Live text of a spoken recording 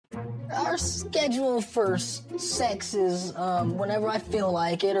Our schedule for sex is whenever I feel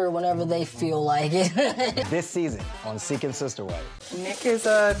like it or whenever they feel like it. This season on Seeking Sister Wife. Nick is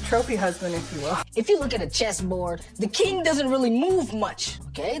a trophy husband, if you will. If you look at a chessboard, the king doesn't really move much,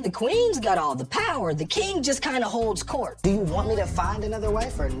 okay? The queen's got all the power. The king just kind of holds court. Do you want me to find another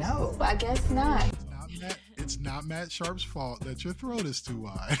wife or no? I guess not. It's not Matt Sharp's fault that your throat is too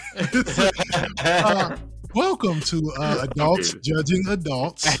wide. Welcome to Adults Judging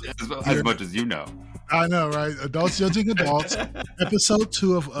Adults. As much as you know. I know, right? Adults Judging Adults. Episode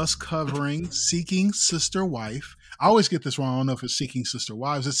 2 of us covering Seeking Sister Wife. I always get this wrong. I don't know if it's Seeking Sister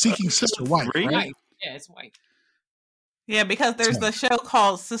Wives. It's Seeking Sister Wife, right? Yeah, it's white. Yeah, because there's the show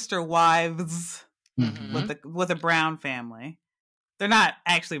called Sister Wives with a brown family. They're not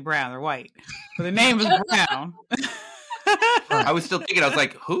actually brown; they're white, but their name is Brown. I was still thinking. I was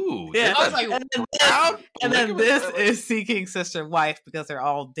like, "Who?" Yeah, I was like, and then this is Seeking Sister Wife because they're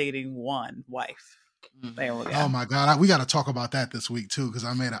all dating one wife. There we go. Oh my God, we got to talk about that this week too because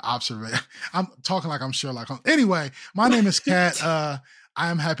I made an observation. I'm talking like I'm sure. Anyway, my name is Kat. I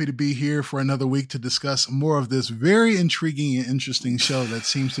am happy to be here for another week to discuss more of this very intriguing and interesting show that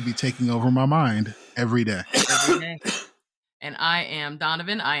seems to be taking over my mind every day. And I am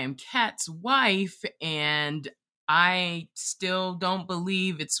Donovan. I am Kat's wife, and I still don't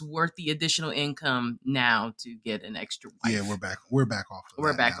believe it's worth the additional income now to get an extra wife. Yeah, we're back off.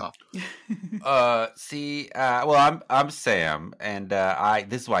 We're back off. Well, I'm Sam, and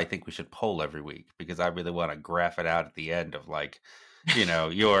this is why I think we should poll every week because I really want to graph it out at the end of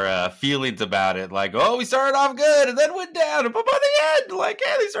your feelings about it. Like, oh, we started off good and then went down, but by the end,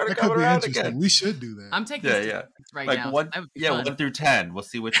 they started coming around again. We should do that. I'm taking now. 1 through 10. We'll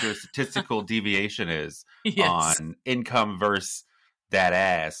see what your statistical deviation is on income versus that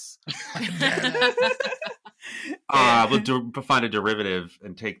ass. We'll find a derivative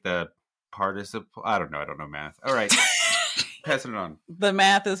and take the participle. I don't know math. All right. Passing it on. The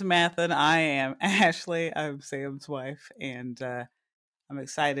math is math, and I am Ashley. I'm Sam's wife, and I'm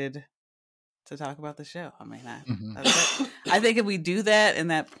excited to talk about the show. I mean, I think if we do that in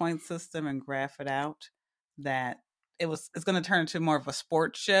that point system and graph it out, that it's going to turn into more of a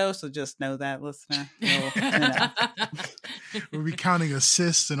sports show. So just know that, listener. We'll be counting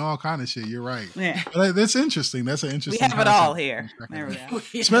assists and all kind of shit. You're right. Yeah, that's interesting. That's an interesting. We have it all here. There we go.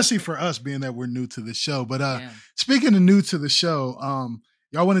 Especially for us, being that we're new to the show. But speaking of new to the show,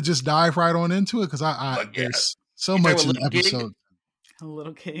 y'all want to just dive right on into it because there's so much in the episode. A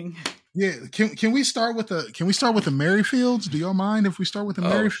little king. Yeah, can we start with the Merrifields? Do y'all mind if we start with the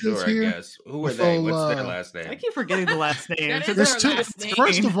Merrifields here? I guess. Who are they? What's their last name? I keep forgetting the last name. First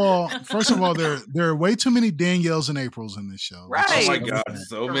of all, there are way too many Danielles and Aprils in this show. Right. Oh my God,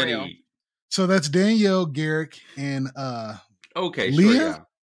 so For many. real. So that's Danielle, Garrick, and Leah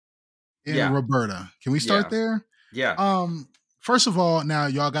and Roberta. Can we start there? Yeah. First of all, now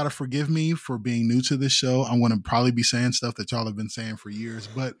y'all got to forgive me for being new to this show. I'm going to probably be saying stuff that y'all have been saying for years,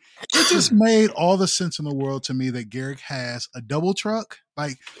 but it just made all the sense in the world to me that Garrick has a double truck.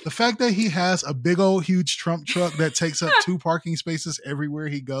 Like the fact that he has a big old huge Trump truck that takes up 2 parking spaces everywhere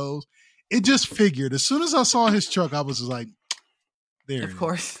he goes. It just figured. As soon as I saw his truck, I was just like, there. Of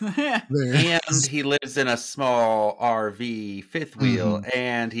course. There. And he lives in a small RV fifth wheel,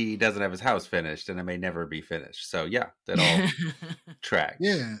 and he doesn't have his house finished, and it may never be finished. So, yeah, that all tracks.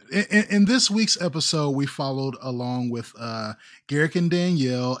 Yeah. In this week's episode, we followed along with Garrick and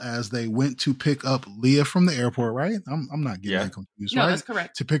Danielle as they went to pick up Leah from the airport, right? I'm not getting that confused, right? No, that's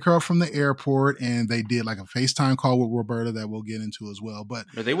correct. To pick her up from the airport, and they did like a FaceTime call with Roberta that we'll get into as well. But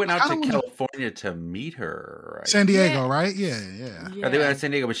they went out to California to meet her, right? San Diego, right? Yeah. They went out to San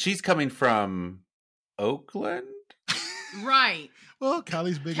Diego, but she's coming from Oakland? Right. Well,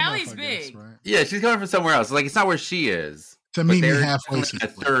 Cali's big. Cali's enough, big. guess, right? Yeah, she's coming from somewhere else. Like, it's not where she is. To meet me they're halfway.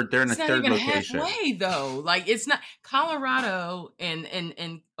 They're in a third even location. Halfway, though. Like, it's not Colorado and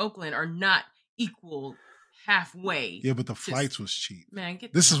Oakland are not equal halfway. Yeah, but the flights was cheap. Man,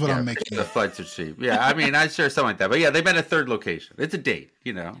 this is what I'm making. The flights are cheap. Yeah, I mean, I'm sure something like that. But yeah, they've been a third location. It's a date,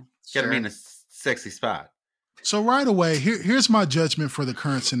 Got to be in a sexy spot. So right away, here's my judgment for the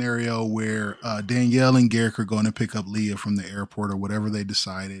current scenario where Danielle and Garrick are going to pick up Leah from the airport or whatever they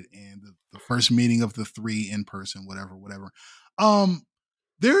decided, and the first meeting of the 3 in person, whatever.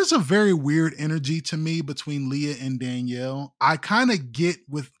 There's a very weird energy to me between Leah and Danielle. I kind of get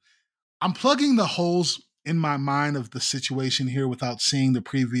I'm plugging the holes in my mind of the situation here without seeing the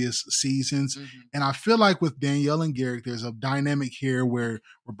previous seasons. And I feel like with Danielle and Garrick, there's a dynamic here where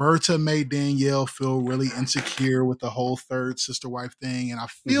Roberta made Danielle feel really insecure with the whole third sister wife thing. And I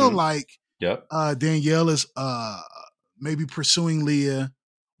feel like Danielle is maybe pursuing Leah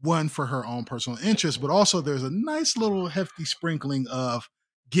one for her own personal interest, but also there's a nice little hefty sprinkling of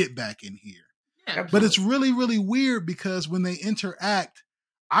get back in here. Yeah. But it's really, really weird because when they interact,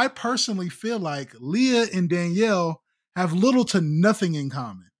 I personally feel like Leah and Danielle have little to nothing in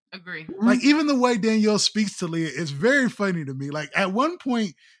common. Agree. Like, even the way Danielle speaks to Leah is very funny to me. Like, at one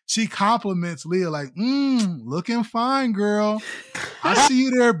point, she compliments Leah, like, looking fine, girl. I see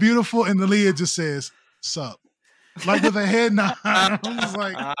you there, beautiful. And the Leah just says, sup. Like, with a head nod. I'm just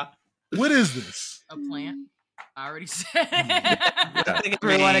like, what is this? A plant. I already said. I think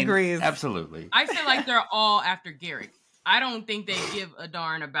everyone agrees. Absolutely. I feel like they're all after Garrick. I don't think they give a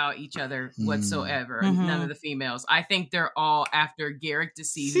darn about each other whatsoever. None of the females. I think they're all after Garrick to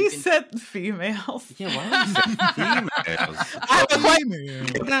see. She said females. Yeah, why would you say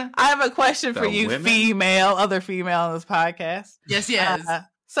females? I have a question for you, women? other female on this podcast. Yes.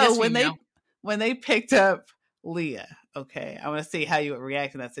 So Yes, when they picked up Leah, okay, I want to see how you would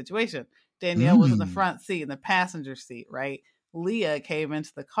react in that situation. Danielle was in the front seat, in the passenger seat, right? Leah came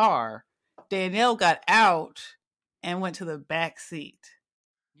into the car. Danielle got out and went to the back seat.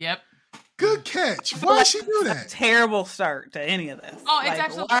 Yep. Good catch. Why'd she do that? Terrible start to any of this. Oh, it's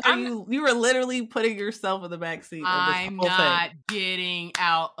absolutely. You were literally putting yourself in the back seat. I'm not getting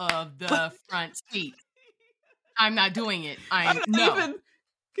out of the front seat. I'm not doing it. I'm not even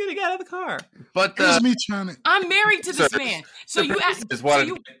getting out of the car. But me trying to. I'm married to this man. So you just wanted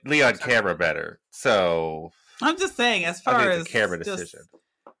to get Leah on camera better. So I'm just saying, as far as a camera decision,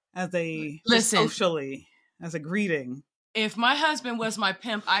 as a listen socially. As a greeting. If my husband was my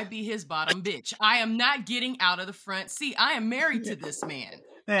pimp, I'd be his bottom bitch. I am not getting out of the front seat. I am married to this man.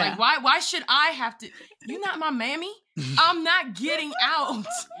 Yeah. Like, why should I have to? You're not my mammy. I'm not getting out.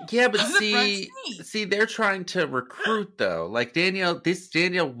 Yeah, but see, they're trying to recruit though. Like Danielle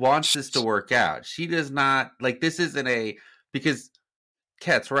wants this to work out. She does not like this isn't because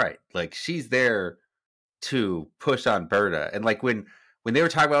Kat's right. Like she's there to push on Berta. And like when they were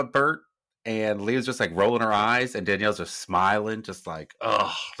talking about Bert, and Leah's just like rolling her eyes, and Danielle's just smiling, just like,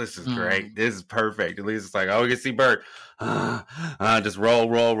 oh, this is great. This is perfect. And Leah's just like, oh, we can see Bert. Just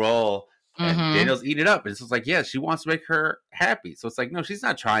roll. And Danielle's eating it up. And it's just like, yeah, she wants to make her happy. So it's like, no, she's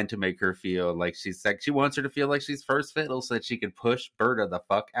not trying to make her feel like she's like, she wants her to feel like she's first fiddle so that she can push Berta the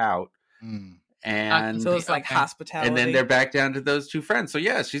fuck out. And so it's like hospitality. And then they're back down to those two friends. So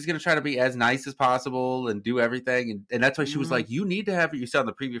yeah, she's going to try to be as nice as possible and do everything. And that's why she was like, you need to have, you saw in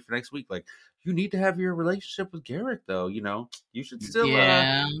the preview for next week, like, you need to have your relationship with Garrick though. You know, you should still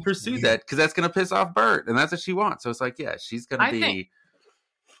pursue that because that's going to piss off Bert. And that's what she wants. So it's like, yeah, she's going to be.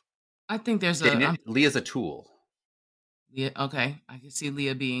 I think there's Leah's a tool. Yeah. Okay. I can see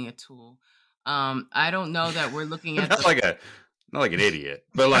Leah being a tool. I don't know that we're looking at not like an idiot,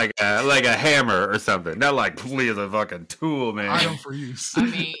 but like a hammer or something. Not like Leah's a fucking tool, man. Item for use. I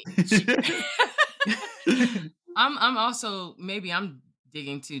mean, I'm also, maybe I'm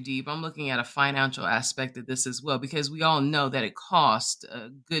digging too deep. I'm looking at a financial aspect of this as well, because we all know that it costs a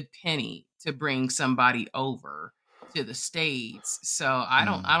good penny to bring somebody over to the States. So I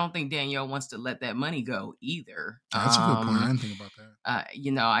don't think Danielle wants to let that money go either. That's a good point. I didn't think about that.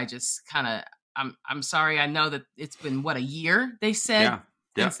 I just kind of, I'm sorry. I know that it's been a year they said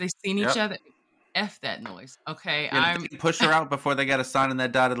since they've seen each other. F that noise. Okay. They can push her out before they got to sign in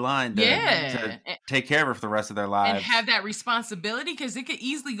that dotted line to take care of her for the rest of their lives. And have that responsibility, because it could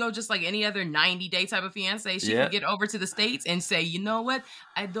easily go just like any other 90-day type of fiance. She could get over to the States and say, you know what?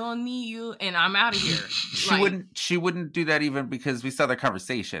 I don't need you and I'm out of here. She wouldn't do that even because we saw their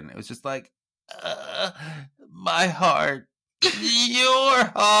conversation. It was just like, my heart.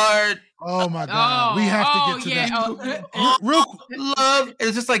 Your heart. Oh my God. We have to get to that. Real love.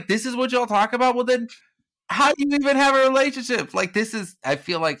 It's just like, this is what y'all talk about. Well, then how do you even have a relationship? Like, this is, I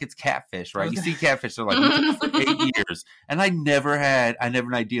feel like it's catfish, right? You see catfish, they're like, we for 8 years. And I never had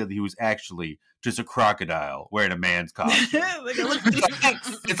an idea that he was actually just a crocodile wearing a man's costume.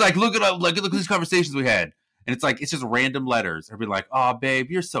 It's like, look at these conversations we had. And it's like, it's just random letters. I'd be like, oh, babe,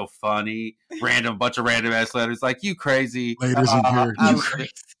 you're so funny. Bunch of random ass letters. Like, you crazy. Ladies and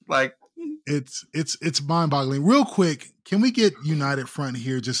characters. Like, it's mind boggling. Real quick, can we get United Front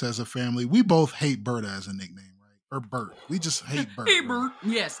here just as a family? We both hate Bert as a nickname, right? Or Bert. We just hate Bert. Hey, Bert.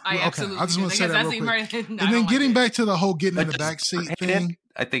 Yes, I absolutely. I just want to say that real quick. And then getting back to the whole getting in the backseat thing.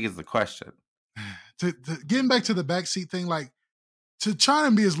 I think is the question. To getting back to the backseat thing, like, to try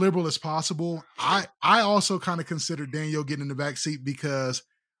and be as liberal as possible, I also kind of consider Danielle getting in the back seat because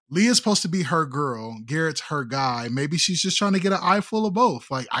Leah's supposed to be her girl, Garrett's her guy. Maybe she's just trying to get an eye full of both.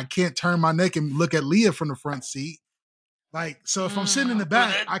 Like, I can't turn my neck and look at Leah from the front seat. Like, so if I'm sitting in the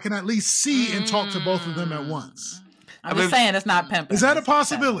back, I can at least see and talk to both of them at once. I'm just saying it's not pimping. Is that a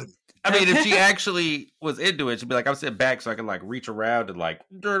possibility? I mean, if she actually was into it, she'd be like, I'm sitting back so I can like reach around and like.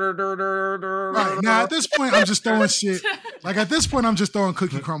 Right. Now, at this point, I'm just throwing shit. Like, at this point, I'm just throwing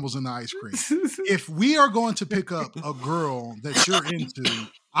cookie crumbles in the ice cream. If we are going to pick up a girl that you're into,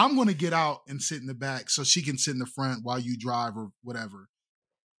 I'm going to get out and sit in the back so she can sit in the front while you drive or whatever.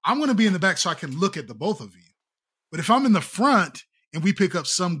 I'm going to be in the back so I can look at the both of you. But if I'm in the front and we pick up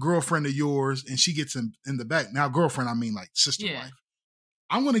some girlfriend of yours and she gets in the back, now girlfriend, I mean like sister wife.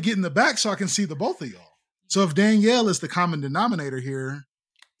 I'm going to get in the back so I can see the both of y'all. So if Danielle is the common denominator here,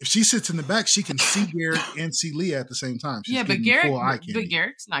 if she sits in the back, she can see Garrick and see Leah at the same time. She's but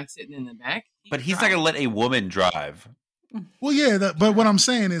Garrick's not sitting in the back. But he's not going to let a woman drive. Well, yeah, but what I'm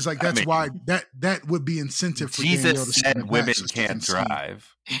saying is like that's why that would be incentive for Danielle to sit in the women back so can't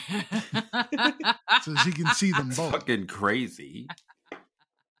drive. So she can see them both. Fucking crazy.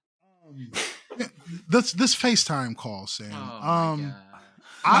 This FaceTime call, Sam. Oh my God.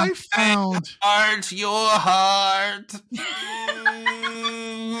 I found your heart.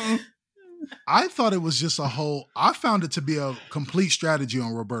 I thought it was just I found it to be a complete strategy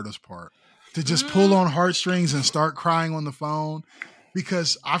on Roberta's part to just pull on heartstrings and start crying on the phone,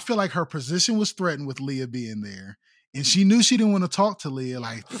 because I feel like her position was threatened with Leah being there, and she knew she didn't want to talk to Leah.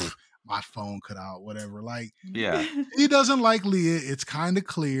 Like, my phone cut out, whatever. Like, yeah, he doesn't like Leah. It's kind of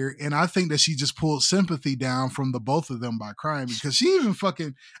clear. And I think that she just pulled sympathy down from the both of them by crying, because she even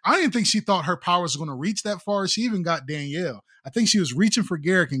I didn't think she thought her powers were going to reach that far. She even got Danielle. I think she was reaching for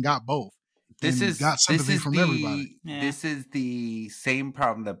Garrick and got both. Got sympathy from everybody. Yeah. This is the same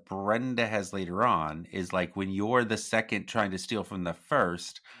problem that Brenda has later on, is like when you're the second trying to steal from the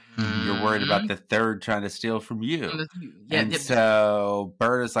first, you're worried about the third trying to steal from you. So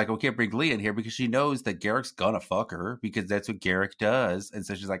Bert is like, okay, bring Leah in here, because she knows that Garrick's gonna fuck her, because that's what Garrick does. And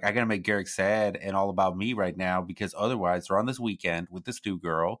so she's like, I gotta make Garrick sad and all about me right now, because otherwise they're on this weekend with this new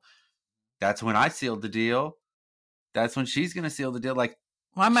girl. That's when I sealed the deal. That's when she's gonna seal the deal. Like,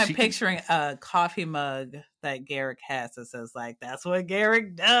 why am I picturing a coffee mug that Garrick has that says, like, that's what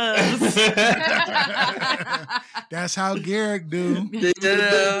Garrick does? That's how Garrick do.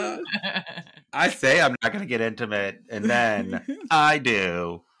 I say I'm not going to get intimate, and then I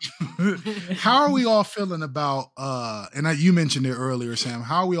do. How are we all feeling about, and you mentioned it earlier, Sam,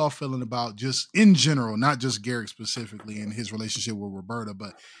 how are we all feeling about just in general, not just Garrick specifically and his relationship with Roberta,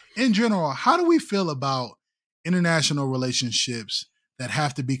 but in general, how do we feel about international relationships that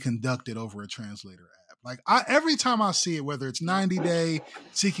have to be conducted over a translator app? Like, every time I see it, whether it's 90 Day,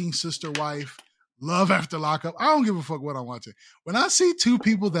 Seeking Sister Wife, Love After Lockup, I don't give a fuck what I'm watching. When I see two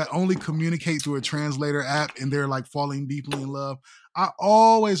people that only communicate through a translator app and they're like falling deeply in love, I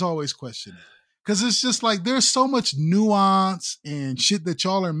always question it. Because it's just like, there's so much nuance and shit that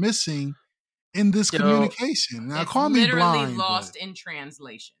y'all are missing in this communication. Now, call me blind, lost in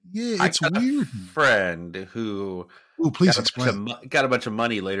translation. Yeah, it's weird. Friend who please explain. Got a bunch of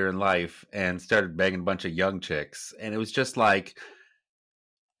money later in life and started banging a bunch of young chicks, and it was just like,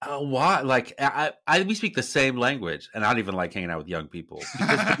 why? Like, we speak the same language, and I don't even like hanging out with young people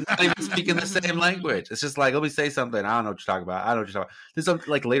because we're not even speaking the same language. It's just like, let me say something. I don't know what you're talking about. I don't know what you're talking about. There's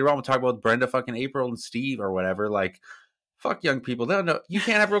something like later on we'll talk about Brenda, fucking April, and Steve or whatever. Like, fuck young people. They don't know. You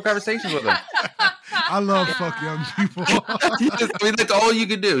can't have real conversations with them. I love fuck young people. I mean, that's all you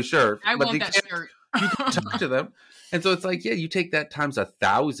can do, sure. I want that shirt. You can talk to them. And so it's like, yeah, you take that times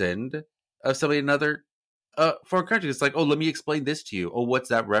 1,000 of somebody in another foreign country. It's like, oh, let me explain this to you. Oh, what's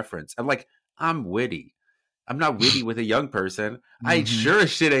that reference? I'm like, I'm witty. I'm not witty with a young person. I sure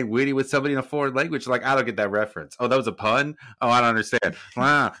as shit ain't witty with somebody in a foreign language. Like, I don't get that reference. Oh, that was a pun? Oh, I don't understand. Be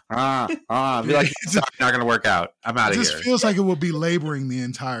like, it's not going to work out. I'm out of here. It just feels like it will be laboring the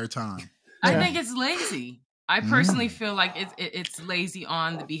entire time. I think it's lazy. I personally feel like it's lazy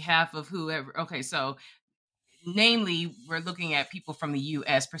on the behalf of whoever. Okay, so namely, we're looking at people from the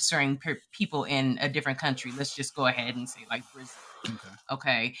U.S. pursuing people in a different country. Let's just go ahead and say like Brazil.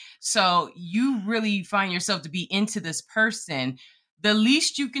 Okay. So you really find yourself to be into this person. The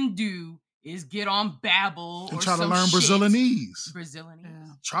least you can do is get on Babbel and try to learn Brazilianese. Yeah.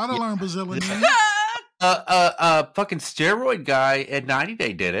 Try to learn Brazilianese. Fucking steroid guy at 90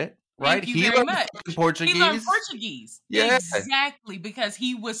 Day did it. Right? Thank you very much. Portuguese. He learned Portuguese. Yeah. Exactly, because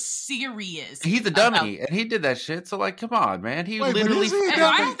he was serious. He's a dummy, and he did that shit. So, like, come on, man. He literally...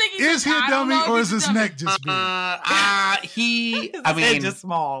 I don't think is he a dummy, or is his neck just big? Just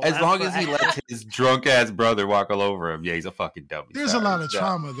small. As long as he lets his drunk-ass brother walk all over him, yeah, he's a fucking dummy. There's a lot of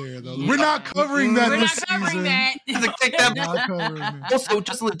trauma there, though. Yeah. We're not covering that this season. Also,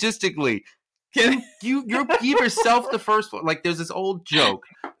 just logistically, You give yourself the first floor. Like, there's this old joke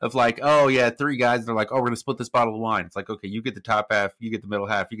of like, oh yeah, 3 guys. They're like, oh, we're gonna split this bottle of wine. It's like, okay, you get the top half, you get the middle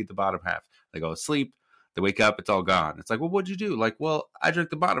half, you get the bottom half. They go to sleep. They wake up, it's all gone. It's like, well, what'd you do? Like, well, I drank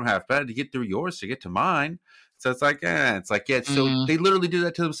the bottom half, but I had to get through yours to get to mine. So it's like, so they literally do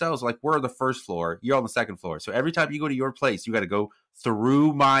that to themselves. Like, we're on the first floor, you're on the second floor. So every time you go to your place, you got to go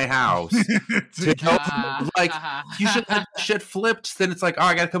through my house. You should have shit flipped. Then it's like, oh,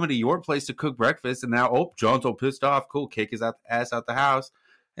 I got to come into your place to cook breakfast. And now, oh, John's all pissed off. Cool, kick his ass out the house.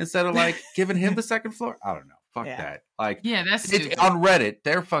 Instead of like giving him the second floor. I don't know. Fuck that. Like, yeah, that's stupid. On Reddit.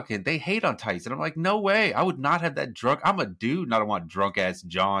 They hate on Tyson. I'm like, no way. I would not have that drunk. I'm a dude. I don't want drunk ass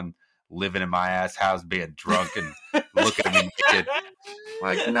John living in my ass house, being drunk and looking at me naked.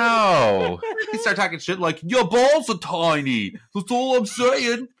 Like, no. He start talking shit like, your balls are tiny. That's all I'm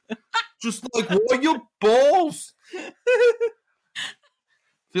saying. Just like, what, your balls?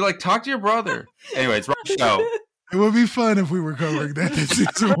 Feel like, talk to your brother. Anyways, wrong show. It would be fun if we were covering that this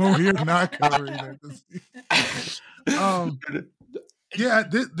season when we are not covering that this season. Yeah,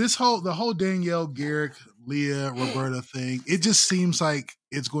 the whole Danielle, Garrick, Leah, Roberta thing, it just seems like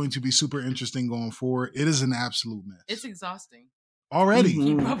it's going to be super interesting going forward. It is an absolute mess. It's exhausting. Already.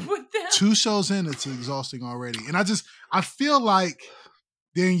 Keep up with that. 2 shows in, it's exhausting already. And I feel like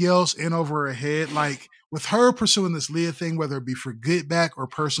Danielle's in over her head. Like, with her pursuing this Leah thing, whether it be for get back or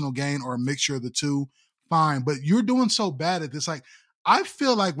personal gain or a mixture of the two, fine. But you're doing so bad at this. Like, I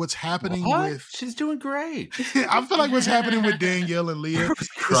feel like what's happening with... She's doing great. I feel like what's happening with Danielle and Leah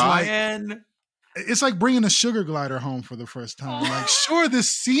it's like bringing a sugar glider home for the first time. Like, sure, this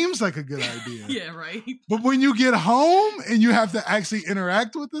seems like a good idea. Yeah, right. But when you get home and you have to actually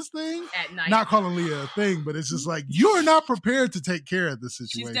interact with this thing, at night, not calling Leah a thing, but it's just like, you're not prepared to take care of this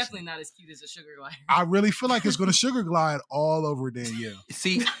situation. She's definitely not as cute as a sugar glider. I really feel like it's going to sugar glide all over Danielle.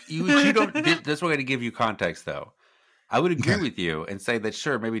 See, you don't. That's what I'm going to give you context, though. I would agree with you and say that,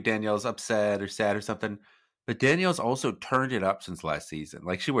 sure, maybe Danielle's upset or sad or something. But Danielle's also turned it up since last season.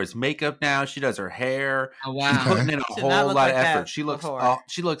 Like, she wears makeup now. She does her hair. Oh, wow. She's putting in a whole lot of effort. She looks,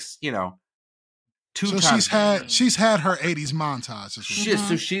 two times. She's had her 80s montage.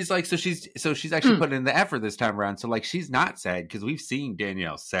 She's actually putting in the effort this time around. So, like, she's not sad because we've seen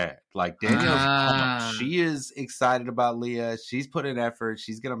Danielle sad. Like, Danielle's she is excited about Leah. She's put in effort.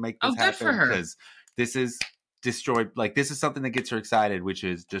 She's gonna make this happen because this is destroyed. Like, this is something that gets her excited, which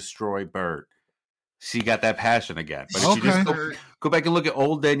is destroy Bert. She got that passion again. But if you just go back and look at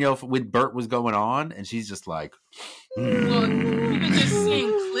old Danielle when Bert was going on, and she's just like... Well, even just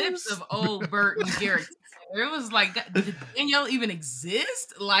seeing clips of old Bert and Garrick, it was like, did Danielle even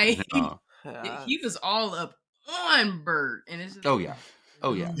exist? Like, he was all up on Bert. And it's just, oh, yeah.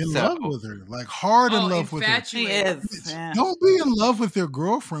 In love with her. Like, hard in love with her. She is. Yeah. Don't be in love with your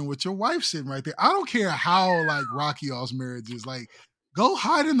girlfriend with your wife sitting right there. I don't care how, like, rocky y'all's marriage is. Like, go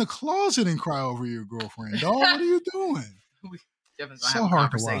hide in the closet and cry over your girlfriend, dog. What are you doing? So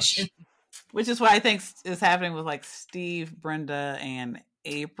hard to watch. Which is what I think is happening with like Steve, Brenda, and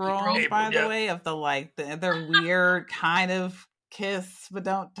April by the way, of the like their weird kind of kiss but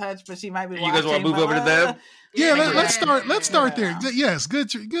don't touch, but she might be watching. You guys want to move over to them? Yeah, let's start there. Yes, good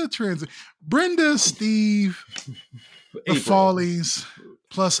transit. Brenda, Steve, the Follies,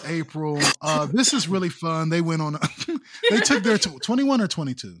 plus April. This is really fun. They went on. They took their 21 or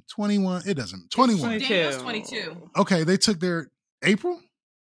 22. 21. It doesn't. 21. Daniel's 22. Okay, they took their April.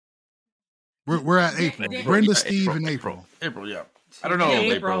 We're at April. Brenda, Steve, and April. April, yeah. I don't know what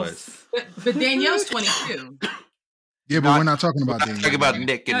April is. But Danielle's 22. Yeah, but we're not talking about Danielle. Talking about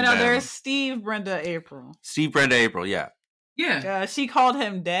Nick and no. There's Steve, Brenda, April. Steve, Brenda, April. Yeah. Yeah. She called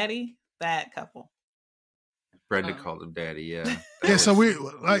him daddy. That couple. Brenda called him daddy. Yeah. Yeah. So we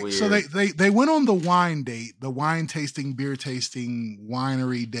like. Weird. So they went on the wine date, the wine tasting, beer tasting,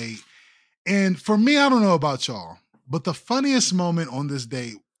 winery date. And for me, I don't know about y'all, but the funniest moment on this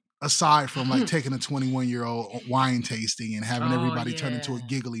date, aside from like taking a 21-year-old wine tasting and having everybody turn into a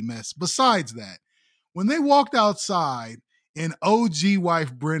giggly mess, besides that, when they walked outside and OG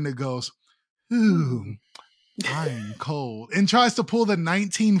wife Brenda goes, "Ooh, I am cold," and tries to pull the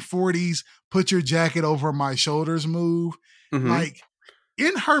 1940s "put your jacket over my shoulders" move. Like,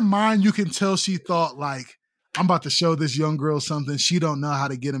 in her mind, you can tell she thought like, I'm about to show this young girl something. She don't know how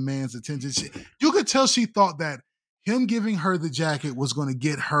to get a man's attention. You could tell she thought that him giving her the jacket was going to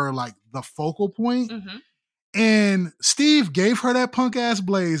get her like the focal point. And Steve gave her that punk ass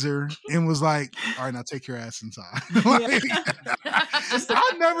blazer and was like, "All right, now take your ass inside." Like,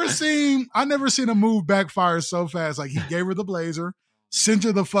 I never seen a move backfire so fast. Like, he gave her the blazer, sent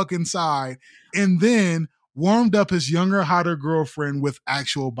her the fuck inside, and then warmed up his younger, hotter girlfriend with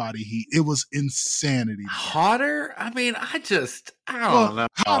actual body heat. It was insanity. Hotter? I mean, I don't know.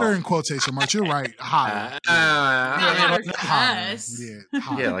 Hotter in quotation marks. You're right. Hotter. Hotter for Hotter. us. Yeah,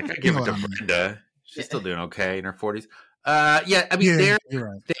 hotter. Yeah, like I give it to Brenda. She's still doing okay in her 40s. Yeah, I mean, you're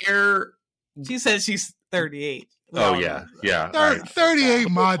right. they're. She said she's 38. Oh yeah. Right. 38,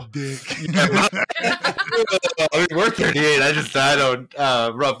 my dick. I mean, we're 38. I don't.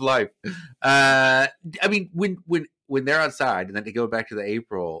 Rough life. I mean, when they're outside and then they go back to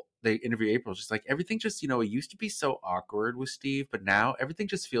they interview April. Just like everything, just it used to be so awkward with Steve, but now everything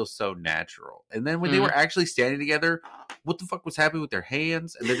just feels so natural. And then when they were actually standing together, what the fuck was happening with their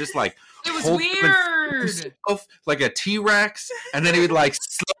hands? And they're just like, it was weird, like a T-Rex. And then he would like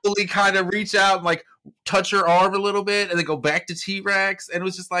slowly kind of reach out and like touch her arm a little bit, and then go back to T-Rex. And it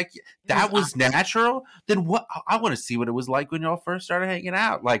was just like that was natural. Then what? I want to see what it was like when y'all first started hanging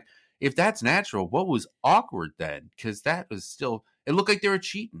out. Like, if that's natural, what was awkward then? Because that was still. It looked like they were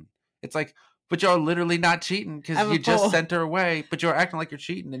cheating. It's like, but y'all literally not cheating because you just sent her away, but you're acting like you're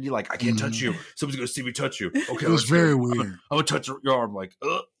cheating, and you're like, I can't touch you. Somebody's gonna see me touch you. Okay, it was very weird. I'm gonna touch your arm. Like,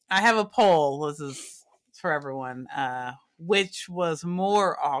 ugh. I have a poll. This is for everyone. Which was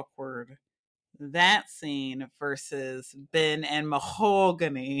more awkward, that scene versus Ben and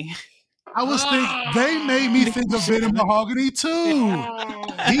Mahogany? I was thinking they made me think of Ben and Mahogany too.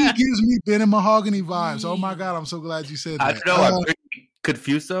 He gives me Ben and Mahogany vibes. Oh my god, I'm so glad you said that. I don't know. I'm pretty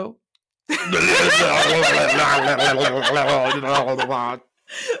Confuso. Yeah,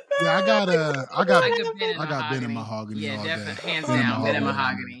 I got Ben and Mahogany. Yeah, all definitely, day. hands Ben and down, Ben and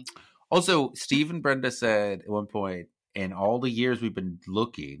Mahogany. Also, Steve and Brenda said at one point, in all the years we've been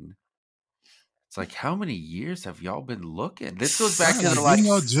looking, it's like, how many years have y'all been looking? This goes back to the like,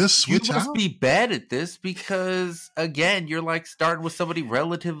 just switch you must out. be bad at this because again, you're like starting with somebody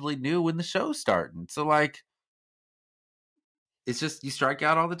relatively new when the show's starting. So like, it's just you strike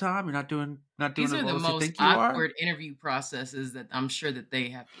out all the time. You're not doing These as are the well as you most think you are. awkward interview processes that I'm sure that they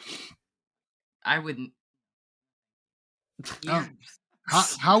have. I wouldn't. Yeah.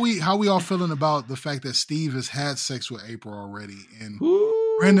 How we all feeling about the fact that Steve has had sex with April already, and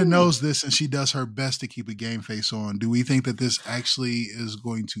Ooh. Brenda knows this, and she does her best to keep a game face on. Do we think that this actually is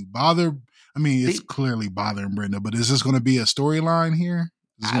going to bother? I mean, it's clearly bothering Brenda, but is this going to be a storyline here?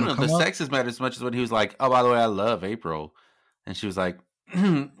 I don't know. The sex has mattered as much as when he was like, "Oh, by the way, I love April," and she was like,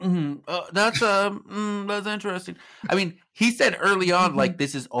 "That's interesting." I mean, he said early on, like,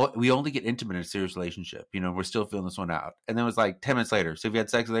 "This is we only get intimate in a serious relationship. We're still feeling this one out." And then it was like 10 minutes later. So if you had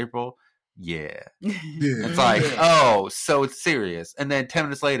sex with April, yeah. It's like, oh, so it's serious. And then 10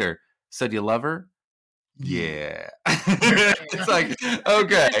 minutes later, so do you love her? Yeah. It's like,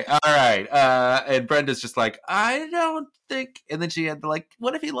 okay, all right. And Brenda's just like, I don't think. And then she had like,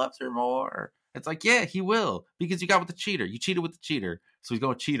 what if he loves her more? It's like, yeah, he will, because you got with the cheater. You cheated with the cheater, so he's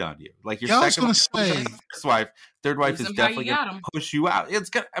going to cheat on you. Like your second wife, first wife, third wife is definitely going to push you out. It's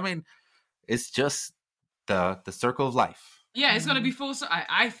good. I mean, it's just the circle of life. Yeah, it's going to be full circle.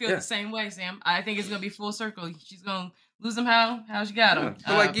 I feel the same way, Sam. I think it's going to be full circle. She's going to lose him how she got him.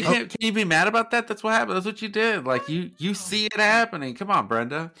 So like, can you be mad about that? That's what happened. That's what you did. Like you see it happening. Come on,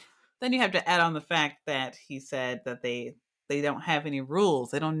 Brenda. Then you have to add on the fact that he said that they don't have any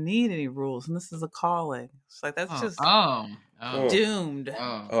rules. They don't need any rules, and this is a calling. It's like that's just doomed.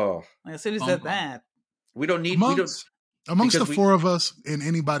 Oh, like, as soon as he said that, we don't need. Amongst the four of us and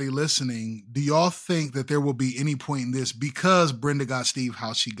anybody listening, do y'all think that there will be any point in this because Brenda got Steve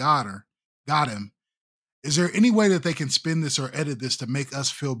how she got him? Is there any way that they can spin this or edit this to make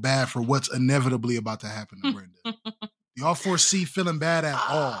us feel bad for what's inevitably about to happen to Brenda? Do y'all foresee feeling bad at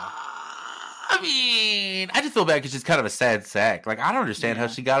all? I mean, I just feel bad because she's kind of a sad sack. Like, I don't understand how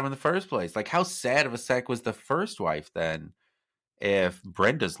she got him in the first place. Like, how sad of a sack was the first wife then? If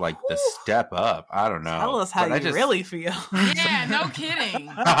Brenda's like the step up, I don't know. Tell us how you really feel. Yeah, no kidding.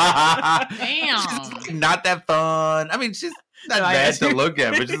 Damn. She's like, not that fun. I mean, she's not bad to look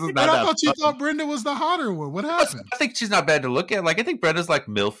at, but she's not that I thought you thought Brenda was the hotter one. What happened? I think she's not bad to look at. Like, I think Brenda's like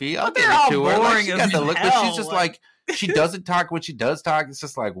milfy. I'll give it to her. Like, she got the look, but she's hell. just like, she doesn't talk when she does talk. It's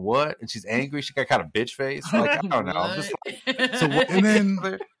just like, what? And she's angry. She got kind of bitch face. Like, I don't know. I'm just like, so what? And then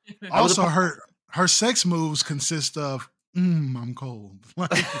also her sex moves consist of, I'm cold. No,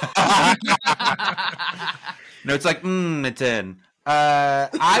 it's like, it's in. I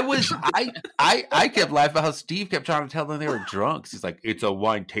kept laughing at how Steve kept trying to tell them they were drunks. He's like, it's a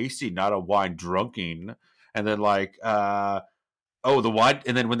wine tasting, not a wine drunking. And then like, the wine.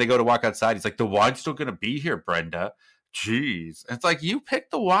 And then when they go to walk outside, he's like, the wine's still going to be here, Brenda. Jeez. And it's like, you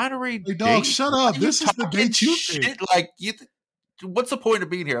picked the winery. Hey, dog, shut up. This is the date you picked. Like, what's the point of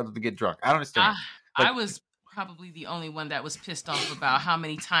being here other than get drunk? I don't understand. I was probably the only one that was pissed off about how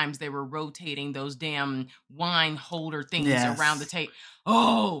many times they were rotating those damn wine holder things around the table.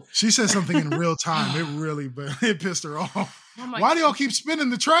 Oh, she said something in real time. It pissed her off. Oh why do y'all keep spinning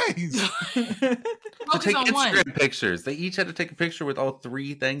the trays? To take Instagram pictures. They each had to take a picture with all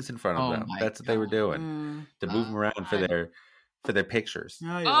 3 things in front of them. That's what they were doing to move them around for their pictures.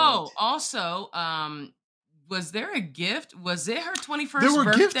 Also, was there a gift? Was it her 21st birthday? There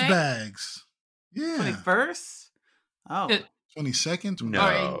were gift bags. Yeah. 21st? Oh. 22nd?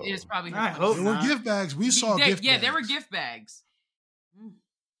 No. It was probably her. I hope there were gift bags. We saw gift bags. Yeah, there were gift bags.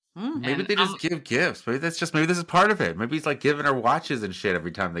 Maybe they just give gifts. Maybe this is part of it. Maybe he's like giving her watches and shit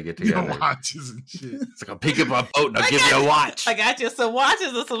every time they get together. Watches and shit. It's like, I'll pick up a boat and I'll give you a watch. I got you some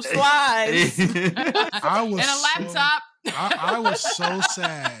watches and some slides. And a laptop. I was so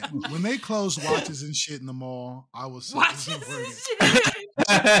sad. When they closed watches and shit in the mall, I was so disappointed.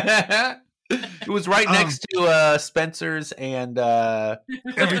 It was right next to Spencer's and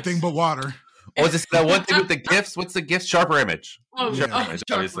everything but water. Oh, is this that one thing with the gifts? What's the gift? Sharper Image.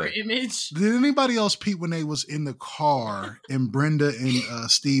 Sharper Image. Did anybody else peep when they was in the car and Brenda and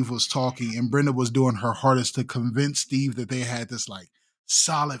Steve was talking and Brenda was doing her hardest to convince Steve that they had this like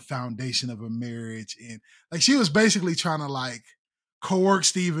solid foundation of a marriage, and like she was basically trying to like coerce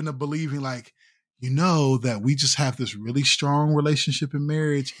Steve into believing like, that we just have this really strong relationship in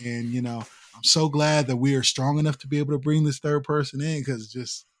marriage, and I'm so glad that we are strong enough to be able to bring this third person in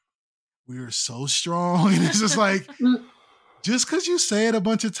because we are so strong. And it's just like, just because you say it a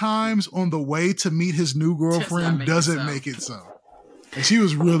bunch of times on the way to meet his new girlfriend doesn't make it so. And she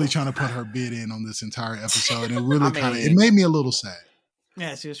was really trying to put her bid in on this entire episode. And it really it made me a little sad.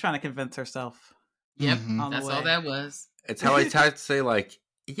 Yeah, she was trying to convince herself. Yep, that's all that was. It's how I tried to say like,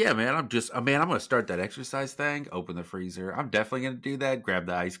 yeah, man, I'm going to start that exercise thing, open the freezer. I'm definitely going to do that. Grab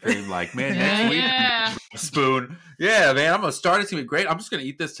the ice cream. Like, man, next week, spoon. Yeah, man, I'm going to start. It's going to be great. I'm just going to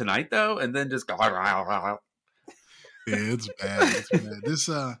eat this tonight, though, and then just go. Yeah, it's bad. It's bad. This,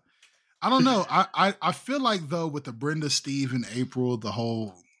 I don't know. I feel like, though, with the Brenda, Steve, and April, the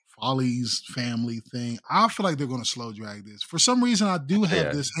whole Follies family thing, I feel like they're going to slow drag this. For some reason, I do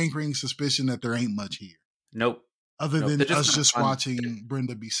have this hankering suspicion that there ain't much here. Nope. Other than us just watching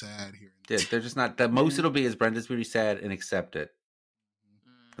Brenda be sad here. Yeah, they're just not. The most it'll be is Brenda's be sad and accept it.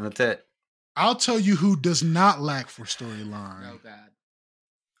 And that's it. I'll tell you who does not lack for storyline. Oh, God.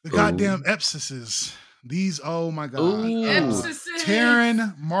 The goddamn Epsises. These, oh my God. Epsises.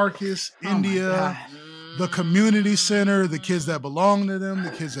 Taryn, Marcus, India, the community center, the kids that belong to them,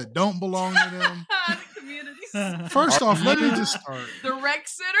 the kids that don't belong to them. The community center. First off, let me just start. The rec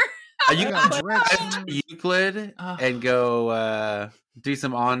center. Are you going to Euclid and go do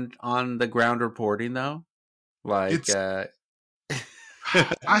some on the ground reporting though? Like, I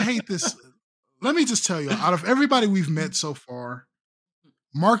hate this. Let me just tell you, out of everybody we've met so far,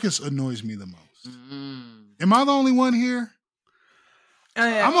 Marcus annoys me the most. Am I the only one here?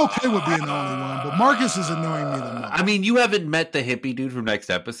 I'm okay with being the only one, but Marcus is annoying me the most. I mean, you haven't met the hippie dude from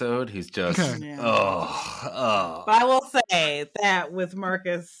next episode who's just, But I will say that with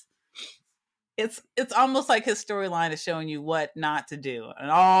Marcus, it's almost like his storyline is showing you what not to do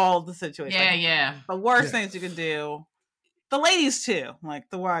and all the situations. The worst things you can do. The ladies too, like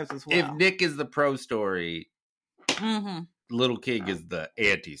the wives as well. If Nick is the pro story, Little King is the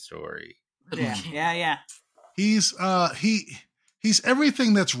anti story. Yeah. He's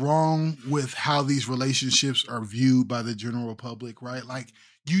everything that's wrong with how these relationships are viewed by the general public, right? Like,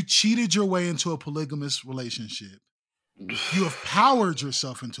 you cheated your way into a polygamous relationship. You have powered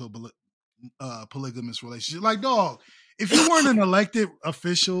yourself into a polygamous relationship. Like, dog, if you weren't an elected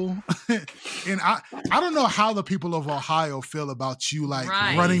official, and I don't know how the people of Ohio feel about you, like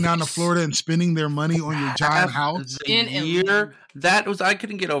running down to Florida and spending their money on your giant house. I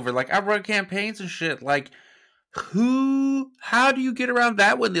couldn't get over. Like, I run campaigns and shit. Like, how do you get around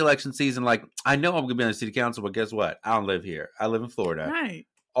that when the election season? Like, I know I'm gonna be on the city council, but guess what? I don't live here. I live in Florida. Right.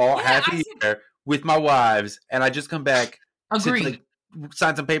 Half a year with my wives, and I just come back. Agreed.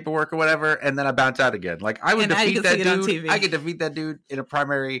 Sign some paperwork or whatever, and then I bounce out again. Like, I would defeat that dude. I could defeat that dude in a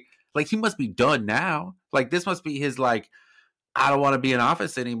primary. Like, he must be done now. Like, this must be his, like, I don't want to be in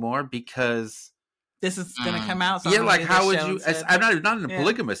office anymore because this is going to come out. So like, how would you? I'm not in the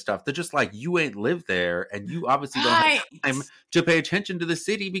polygamous stuff. They're just like, you ain't lived there, and you obviously don't have time to pay attention to the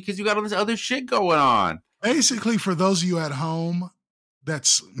city because you got all this other shit going on. Basically, for those of you at home,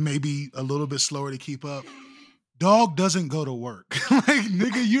 that's maybe a little bit slower to keep up. Dog doesn't go to work. Like,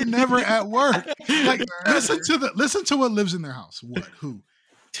 nigga, you're never at work. Like, listen to what lives in their house. What? Who?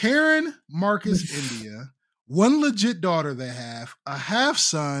 Taryn, Marcus, India, one legit daughter they have, a half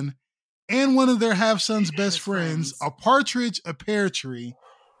son, and one of their half-son's best friends, a partridge, a pear tree,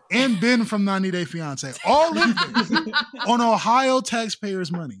 and Ben from 90 Day Fiancé, all live there on Ohio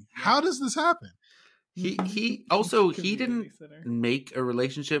taxpayers' money. How does this happen? He didn't make a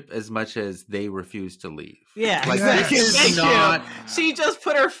relationship as much as they refused to leave. Yeah, like exactly. this is not. She just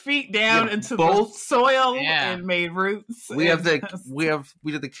put her feet down into both the soil and made roots. We have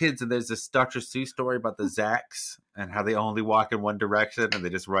the kids, and there's this Dr. Seuss story about the Zacks and how they only walk in one direction and they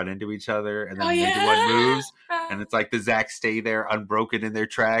just run into each other, and then one moves, and it's like the Zacks stay there unbroken in their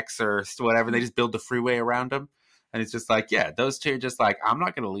tracks or whatever. They just build the freeway around them, and it's just like, yeah, those two are just like, I'm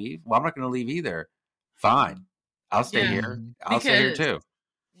not going to leave. Well, I'm not going to leave either. Fine, I'll stay here. I'll stay here too.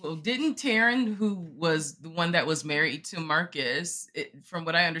 Well, didn't Taryn, who was the one that was married to Marcus, from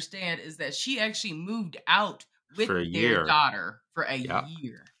what I understand, is that she actually moved out with their daughter for a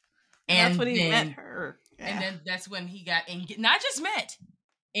year. And that's when he met her. Yeah. And then that's when he got not just met,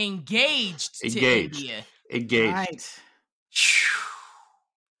 engaged to India. Engaged. Right.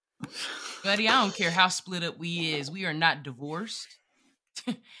 Buddy, I don't care how split up we are not divorced.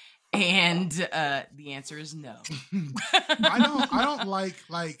 And the answer is no. I don't like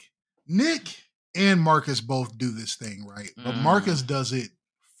Nick and Marcus both do this thing, right? But Marcus does it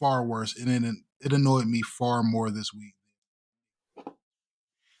far worse, and it annoyed me far more this week.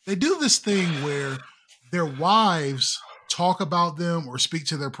 They do this thing where their wives talk about them or speak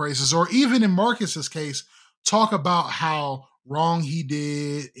to their praises, or even in Marcus's case, talk about how wrong he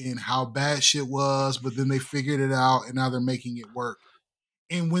did and how bad shit was, but then they figured it out and now they're making it work.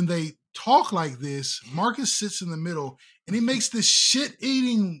 And when they talk like this, Marcus sits in the middle and he makes this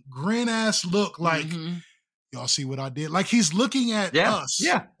shit-eating grin-ass look like, y'all see what I did? Like he's looking at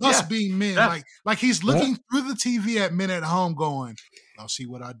us being men. Like he's looking through the TV at men at home going, y'all see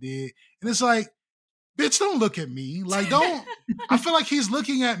what I did? And it's like, bitch, don't look at me. Like, don't. I feel like he's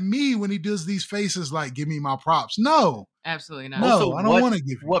looking at me when he does these faces like, give me my props. No. Absolutely not. No, also, I don't want to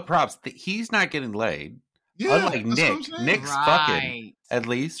give you. What props? He's not getting laid. Yeah, unlike Nick. Nick's fucking, at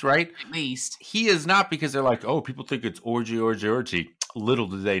least, right? At least. He is not, because they're like, oh, people think it's orgy. Little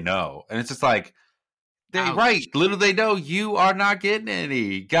do they know. And it's just like, right, little they know you are not getting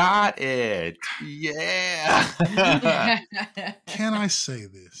any. Got it. Yeah. Can I say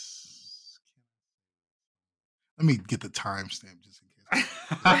this? Let me get the timestamp just in case.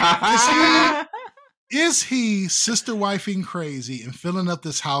 Is he sister wifing crazy and filling up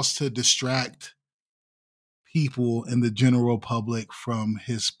this house to distract people in the general public from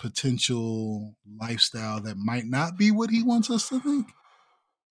his potential lifestyle that might not be what he wants us to think?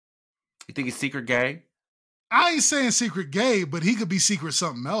 You think he's secret gay? I ain't saying secret gay, but he could be secret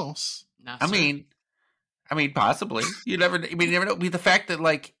something else. I mean, possibly. You never know. The fact that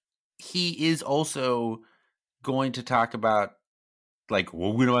like he is also going to talk about like,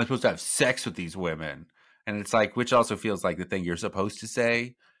 well, we're not supposed to have sex with these women, and it's like, which also feels like the thing you're supposed to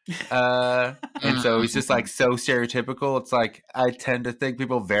say. And so it's just like so stereotypical. It's like, I tend to think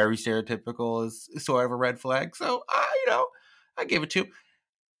people very stereotypical is sort of a red flag. So I give it to him.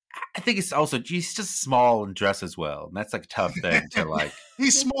 I think it's also, he's just small and dresses well, and that's like a tough thing to like.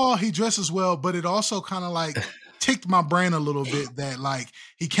 He's small, he dresses well, but it also kind of like ticked my brain a little bit that like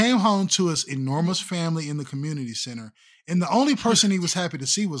he came home to his enormous family in the community center, and the only person he was happy to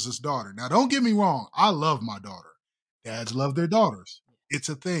see was his daughter. Now, don't get me wrong, I love my daughter. Dads love their daughters. It's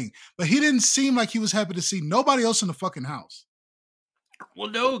a thing. But he didn't seem like he was happy to see nobody else in the fucking house.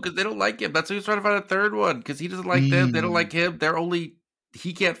 Well, no, because they don't like him. That's why he's trying to find a third one, because he doesn't like them. They don't like him.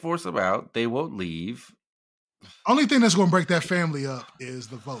 He can't force them out. They won't leave. Only thing that's going to break that family up is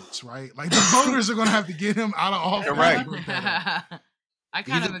the votes, right? Like the voters are going to have to get him out of office. Right. I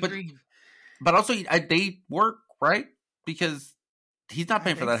kind of agree. But also, they work, right? Because he's not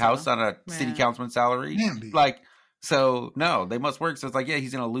paying for that house on a city councilman salary. Like, so no, they must work. So it's like, yeah,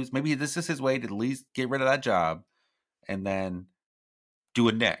 he's going to lose. Maybe this is his way to at least get rid of that job and then do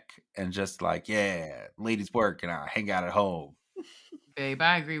a Nick and just like, yeah, ladies work and I'll hang out at home. Babe,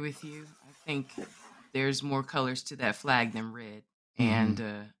 I agree with you. I think there's more colors to that flag than red. And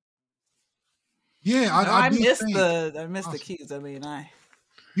yeah, I missed the cues. I mean,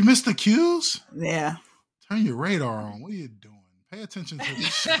 you missed the cues? Yeah. Turn your radar on. What are you doing? Pay attention to the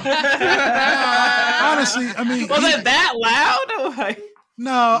show. Honestly, I mean, was it that loud?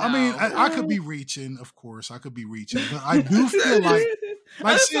 No, I mean, I could be reaching. Of course, I could be reaching, but I do feel like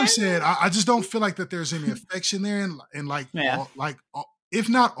Sam said, I just don't feel like that there's any affection there, and like, if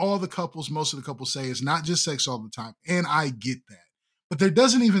not all the couples, most of the couples say it's not just sex all the time, and I get that, but there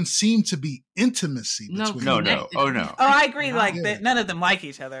doesn't even seem to be intimacy between them. No. Oh, I agree. Like that, none of them like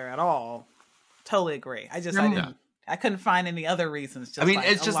each other at all. Totally agree. I I couldn't find any other reasons. I mean,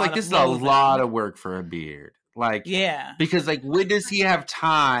 it's just like this is a lot of work for a beard. Like, yeah, because like, when does he have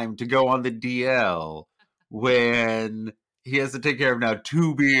time to go on the DL when he has to take care of now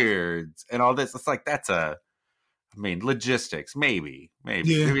 2 beards and all this? It's like logistics. Maybe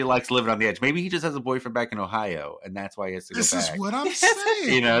he likes living on the edge. Maybe he just has a boyfriend back in Ohio, and that's why he has to go back. This is what I'm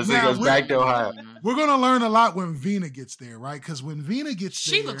saying. So he goes back to Ohio. We're gonna learn a lot when Vina gets there, right? Because when Vina gets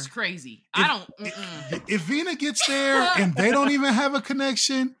there, she looks crazy. If Vina gets there and they don't even have a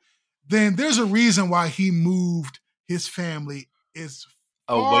connection, then there's a reason why he moved his family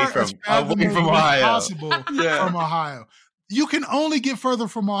away from Ohio. Possible from Ohio. You can only get further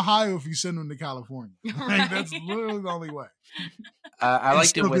from Ohio if you send them to California. Right? That's literally the only way. I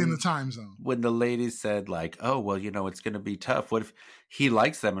liked it in the time zone. When the ladies said like, "Oh, well, it's going to be tough. What if he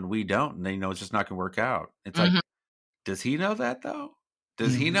likes them and we don't? And they know it's just not going to work out." It's like, does he know that though?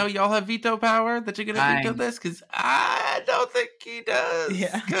 Does he know y'all have veto power that you're going to veto this? Because I don't think he does.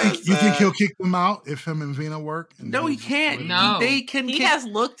 Yeah. You think he'll kick them out if him and Vina work? No, he can't. No. He has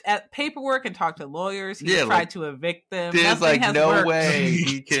looked at paperwork and talked to lawyers. He's tried to evict them. There's Nothing like no worked. way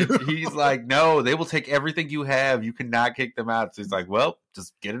he can. He's like, no, they will take everything you have. You cannot kick them out. So he's like, well,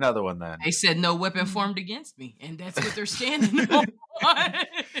 just get another one then. They said no weapon formed against me, and that's what they're standing on.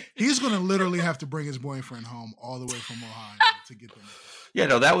 He's going to literally have to bring his boyfriend home all the way from Ohio to get them. Yeah,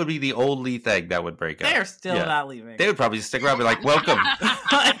 no, that would be the only thing that would break up. They're still not leaving. They would probably just stick around and be like, welcome.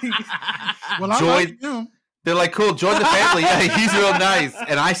 Well, I like him. They're like, cool, join the family. Yeah, he's real nice.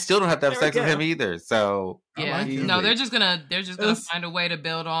 And I still don't have to have sex with him either. So yeah. They're just gonna find a way to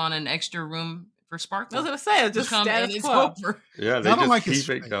build on an extra room for Sparkle. I was gonna say just status quo. Yeah, they I don't like keep his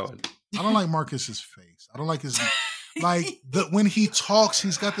it face. going. I don't like Marcus's face. I don't like his when he talks,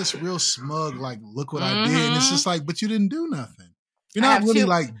 he's got this real smug, like, look what I did. And it's just like, but you didn't do nothing. You're not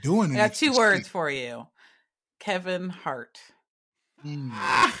really doing it. I have 2 words for you. Kevin Hart. Oh,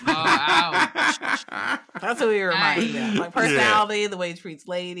 ouch. That's what he reminds me of. Like personality, the way he treats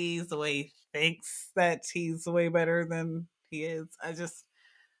ladies, the way he thinks that he's way better than he is. I just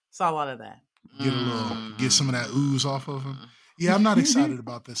saw a lot of that. Get some of that ooze off of him. Yeah, I'm not excited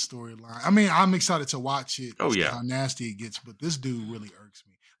about this storyline. I mean, I'm excited to watch it. Oh yeah, how nasty it gets, but this dude really irks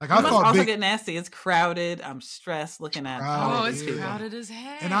me. Like I thought, also get nasty. It's crowded. I'm stressed looking at. It's crowded as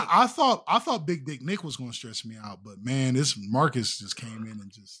heck. And I thought Big Dick Nick was going to stress me out, but man, this Marcus just came in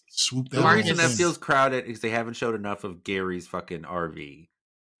and just swooped that. The reason that feels crowded is they haven't showed enough of Gary's fucking RV.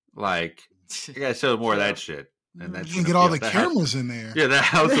 Like, you gotta show more of that shit. And that's you can get all the cameras in there. Yeah, that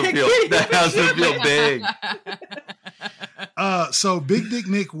house will feel big. So Big Dick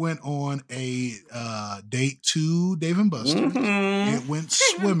Nick went on a date to Dave and Buster's. Mm-hmm. It went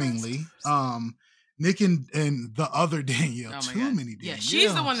swimmingly. Nick and the other Danielle. Many Danielles. Yeah,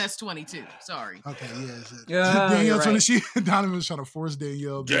 she's the one that's 22. Sorry. Okay, Danielle 20. Donovan was trying to force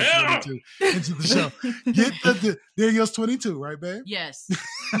Danielle 22 into the show. Get Danielle's 22, right, babe? Yes.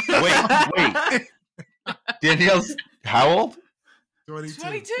 Wait. Danielle's how old?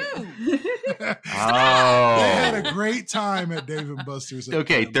 22. They had a great time at Dave and Buster's.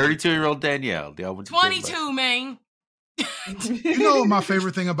 Okay, 32-year-old Danielle. 22, man. You know what my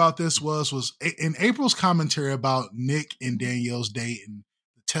favorite thing about this was in April's commentary about Nick and Danielle's date and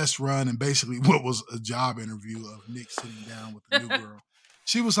the test run and basically what was a job interview of Nick sitting down with the new girl.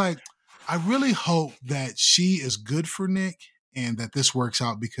 She was like, I really hope that she is good for Nick and that this works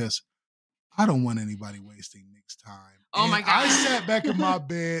out because I don't want anybody wasting Nick's time. Oh my God. I sat back in my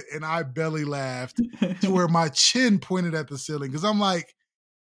bed and I belly laughed to where my chin pointed at the ceiling because I'm like,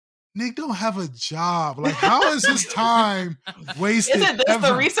 Nick don't have a job. Like, how is his time wasted? Isn't this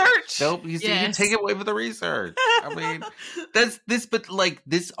the research? Nope. You can take it away with the research. I mean, that's this, but like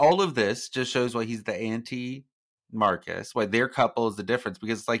this, all of this just shows why he's the anti-Marcus, why their couple is the difference.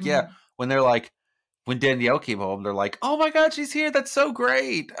 Because it's like, when they're like, when Danielle came home, they're like, oh my God, she's here. That's so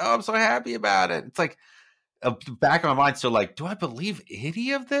great. Oh, I'm so happy about it. It's like, back of my mind still like, do I believe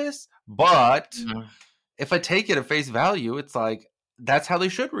any of this? But if I take it at face value, it's like, that's how they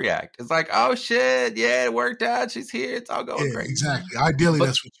should react. It's like, oh shit, yeah, it worked out. She's here. It's all going great. Exactly. Ideally,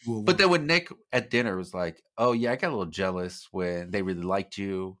 that's what you will want. But then when Nick at dinner was like, oh yeah, I got a little jealous when they really liked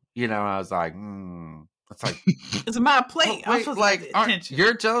you. You know, I was like, It's like, it's my plate. Wait, like,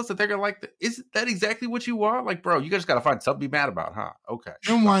 you're jealous that they're gonna like. Is that exactly what you want? Like, bro, you just gotta find something to be mad about, huh? Okay.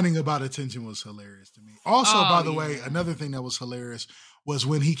 Him whining about attention was hilarious to me. Also, by the way, another thing that was hilarious was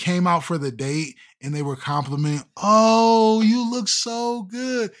when he came out for the date and they were complimenting, oh, you look so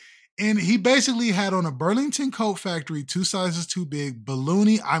good. And he basically had on a Burlington Coat Factory, 2 sizes too big,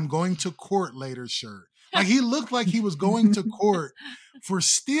 balloony, I'm going to court later shirt. Like he looked like he was going to court for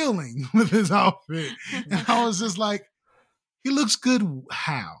stealing with his outfit. And I was just like, he looks good.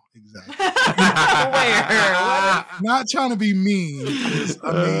 How exactly? Where? Not trying to be mean.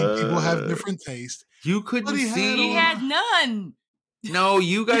 I mean, people have different tastes. You couldn't see. He had none. No,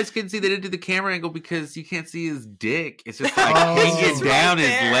 you guys couldn't see. They didn't do the camera angle because you can't see his dick. It's just like hanging down his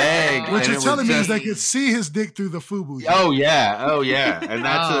leg. What you're telling me is just... they could see his dick through the FUBU. Oh yeah, and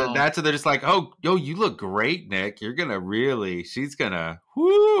that's they're just like, oh, yo, you look great, Nick. You're gonna really, she's gonna,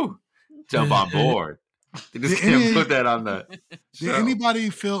 jump on board. They just can't put that on the. Did anybody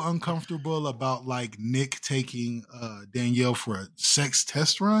feel uncomfortable about like Nick taking Danielle for a sex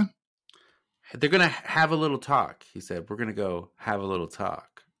test run? They're gonna have a little talk. He said, "We're gonna go have a little talk."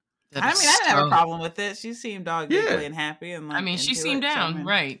 I mean, I didn't have a problem with it. She seemed all giggly and happy, and like, I mean, she seemed down,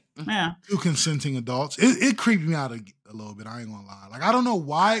 right? Yeah, two consenting adults. It creeped me out a little bit. I ain't gonna lie. Like I don't know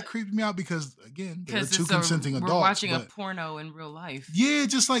why it creeped me out because again, they're two consenting adults. We're watching a porno in real life. Yeah,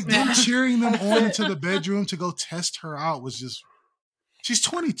 just like them cheering them on into the bedroom to go test her out was just. She's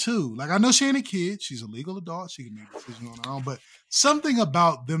 22. Like, I know she ain't a kid. She's a legal adult. She can make decisions on her own. But something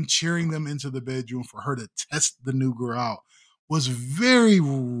about them cheering them into the bedroom for her to test the new girl out was very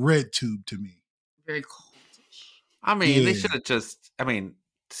red tube to me. Very cultish. I mean, they should have just, I mean,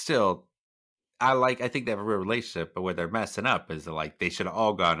 still, I think they have a real relationship, but where they're messing up is like they should have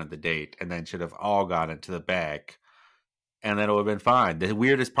all gone on the date and then should have all gone into the back. And then it would have been fine. The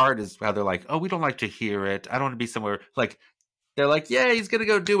weirdest part is how they're like, oh, we don't like to hear it. I don't want to be somewhere like, they're like, yeah, he's gonna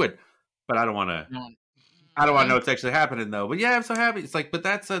go do it, but I don't want to. I don't want to know what's actually happening though. But yeah, I'm so happy. It's like, but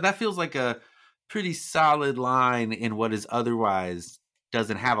that feels like a pretty solid line in what is otherwise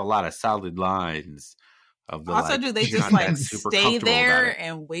doesn't have a lot of solid lines. Of the, also, like, do they just like stay there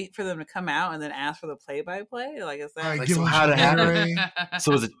and wait for them to come out and then ask for the play-by-play? Like, is that like so how to happen?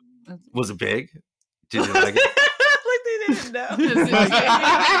 So was it big? Did you like it? Like they didn't know.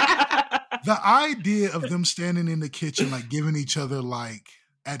 The idea of them standing in the kitchen, like giving each other like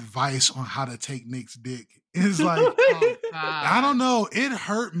advice on how to take Nick's dick is like, I don't know. It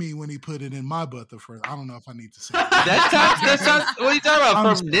hurt me when he put it in my butt the first. I don't know if I need to say that sounds. What are you talking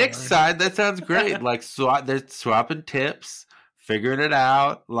about? From Nick's side, that sounds great. Like they're swapping tips, figuring it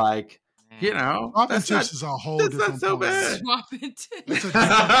out. Like, you know, swapping tips is a whole different. That's not so bad. Swapping tips.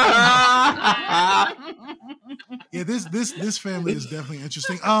 Yeah, this family is definitely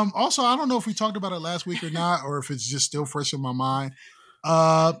interesting. Also, I don't know if we talked about it last week or not, or if it's just still fresh in my mind.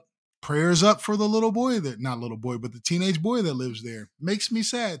 Prayers up for the little boy not little boy, but the teenage boy that lives there. Makes me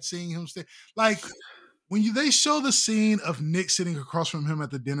sad seeing him stay. Like when they show the scene of Nick sitting across from him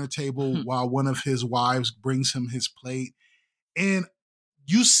at the dinner table while one of his wives brings him his plate, and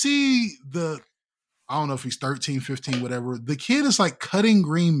you see I don't know if he's 13, 15, whatever. The kid is like cutting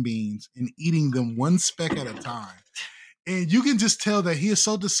green beans and eating them one speck at a time. And you can just tell that he is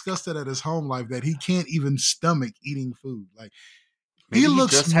so disgusted at his home life that he can't even stomach eating food. Like maybe he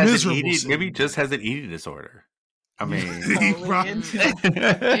looks miserable. Maybe he just has an eating disorder. I mean, he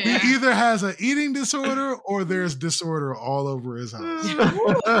either has an eating disorder or there's disorder all over his house.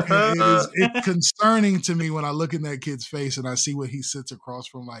 It's concerning to me when I look in that kid's face and I see what he sits across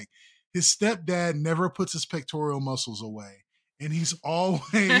from. Like his stepdad never puts his pectoral muscles away, and he's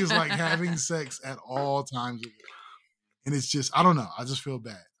always like having sex at all times. And it's just, I don't know. I just feel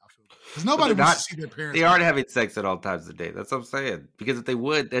bad. Because nobody wants to see their parents. They aren't having sex at all times of the day. That's what I'm saying. Because if they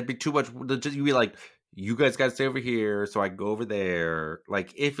would, that'd be too much. You'd be like, you guys got to stay over here, so I can go over there.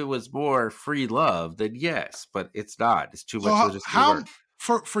 Like, if it was more free love, then yes. But it's not. It's too much logistic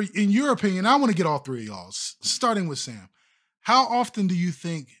work. For in your opinion, I want to get all three of y'all, starting with Sam. How often do you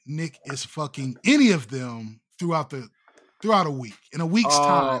think Nick is fucking any of them throughout a week? In a week's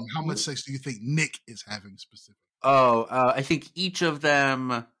time, how much sex do you think Nick is having specifically? I think each of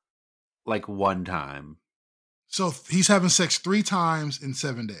them, like one time. So he's having sex 3 times in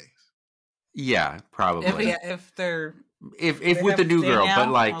 7 days. Yeah, probably. If they're with the new girl, but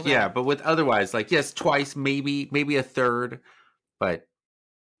like okay. Yeah, but with otherwise, like yes, twice, maybe a third, but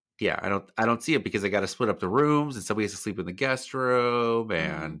yeah, I don't see it because I got to split up the rooms and somebody has to sleep in the guest room,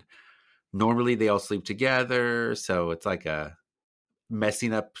 and normally they all sleep together, so it's like a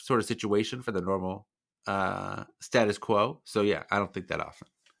messing up sort of situation for the normal status quo. So yeah, I don't think that often.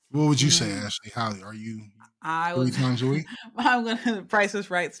 What would you say, Ashley? How are you? 3 times a week? I'm going to Price is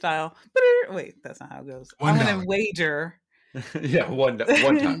Right style. Wait, that's not how it goes. I'm going to wager. Yeah, one time.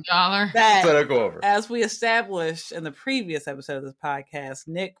 $1. That, so go over. As we established in the previous episode of this podcast,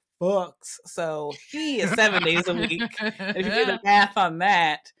 Nick books. So he is 7 days a week. If you do the math on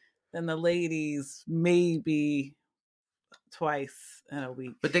that, then the ladies maybe twice in a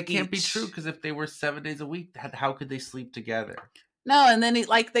week. But they can't be each. true because if they were 7 days a week, how could they sleep together? No, and then they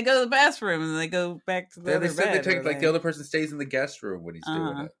go to the bathroom and they go back to the other They said bed. they take, like the other person stays in the guest room when he's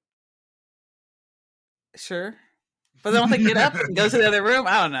doing it. Sure. But don't they get up and go to the other room?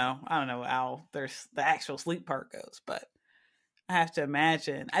 I don't know how the actual sleep part goes, but I have to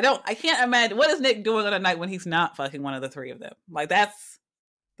imagine. I can't imagine. What is Nick doing on a night when he's not fucking one of the three of them? Like, that's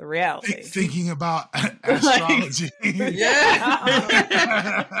the reality. Thinking about astrology. Yeah.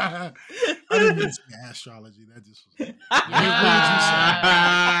 I didn't mean to say astrology. That just was.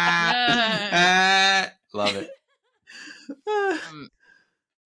 Love it.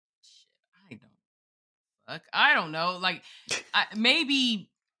 I don't know. Like, maybe.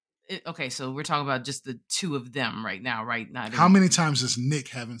 Okay, so we're talking about just the two of them right now, right? How many times is Nick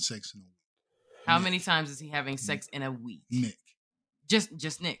having sex in a week? How many times is he having sex in a week? Nick.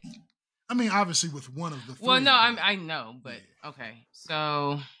 Just Nick. I mean, obviously with one of the three. Well, no, I know, but okay. So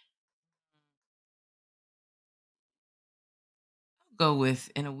I'll go with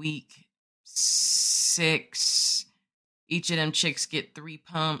in a week 6. Each of them chicks get 3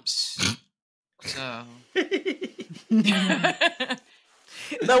 pumps. So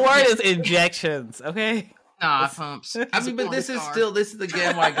The word is injections, okay? Nah, pumps. I mean, but this is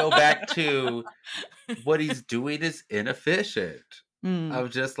again why I go back to what he's doing is inefficient. Of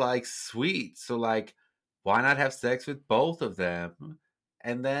just like sweet. So like, why not have sex with both of them?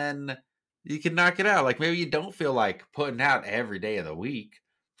 And then you can knock it out. Like maybe you don't feel like putting out every day of the week,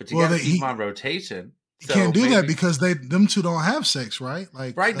 but you gotta keep them on rotation. You can't do that because them two don't have sex, right?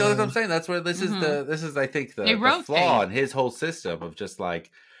 Like, right? That's what I'm saying. That's where this is I think the flaw in his whole system of just like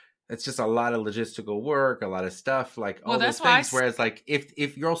it's just a lot of logistical work, a lot of stuff, like all those things. Whereas like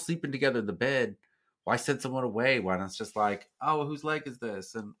if you're all sleeping together in the bed, why send someone away? Why not just like, oh, whose leg is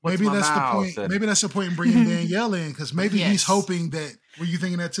this? And maybe that's the point. Maybe that's the point in bringing Danielle in because maybe he's hoping that. Were you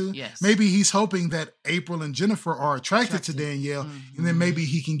thinking that too? Yes. Maybe he's hoping that April and Jennifer are attracted to Danielle, and then maybe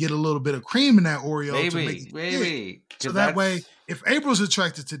he can get a little bit of cream in that Oreo. Maybe. So that way, if April's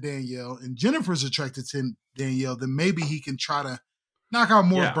attracted to Danielle and Jennifer's attracted to Danielle, then maybe he can try to knock out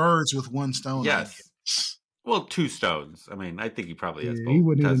more birds with one stone. Yes. Well, 2 stones. I mean, I think he probably has he both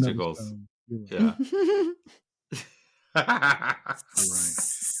wouldn't testicles. Yeah. Right.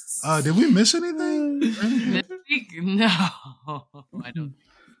 Did we miss anything? No, I don't.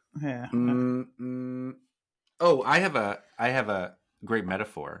 Yeah. Oh, I have a great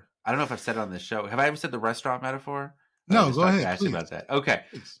metaphor. I don't know if I've said it on this show. Have I ever said the restaurant metaphor? No, go ahead. Ashley about that. Okay,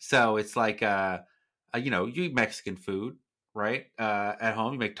 so it's like you eat Mexican food, right? At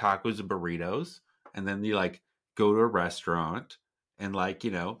home, you make tacos and burritos, and then you like go to a restaurant and like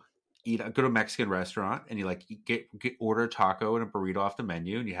go to a Mexican restaurant and you like order a taco and a burrito off the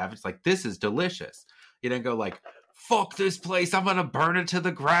menu and you have it's like, this is delicious. You then go like, fuck this place, I'm gonna burn it to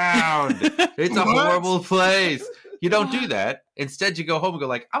the ground. It's a horrible place. You don't do that. Instead, you go home and go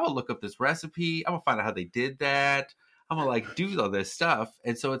like, I'm gonna look up this recipe. I'm gonna find out how they did that. I'm gonna like do all this stuff.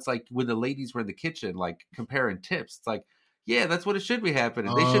 And so it's like when the ladies were in the kitchen, like comparing tips, it's like, yeah, that's what it should be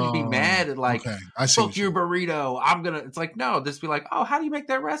happening. They shouldn't be mad at like, fuck your burrito. It's like, no, just be like, oh, how do you make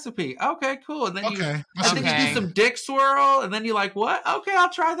that recipe? Okay, cool. And then you do some dick swirl, and then you're like, what? Okay, I'll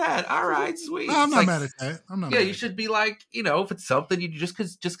try that. All right, sweet. No, I'm not mad at that. You should be like, if it's something you just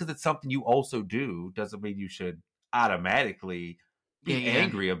because it's something you also do doesn't mean you should automatically be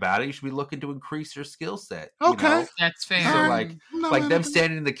angry about it. You should be looking to increase your skill set. Okay, that's fair. So like them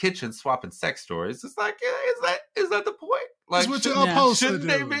standing in the kitchen swapping sex stories. It's like, is that the point? Like, what you're supposed to do.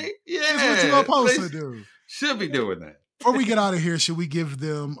 They be? Yeah, that's what you're supposed to do. Should be doing that. Before we get out of here, should we give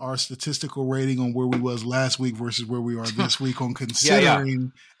them our statistical rating on where we was last week versus where we are this week on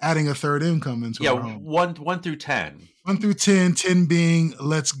considering adding a third income into our home? 1 through 10. 1 through 10. 10 being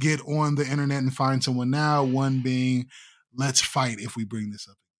let's get on the internet and find someone now. 1 being let's fight if we bring this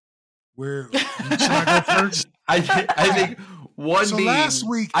up. Where should I go first? I think 1 being last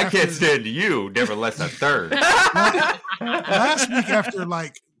week I can't stand you. Nevertheless, a third. Last week after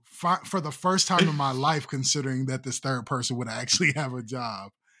like. For the first time in my life, considering that this third person would actually have a job,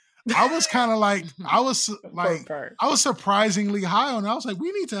 I was kind of like, I was surprisingly high on it. I was like,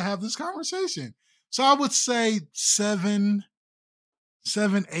 we need to have this conversation. So I would say 7,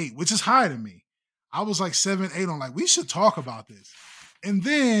 8, which is high to me. I was like 7, 8 on like, we should talk about this. And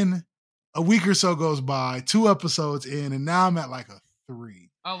then a week or so goes by, 2 episodes in, and now I'm at like a 3.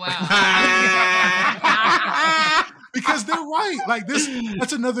 Oh, wow. because they're right. Like this,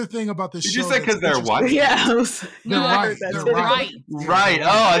 that's another thing about this Did show. you say because they're white? Yeah. They're right. They're right. Right.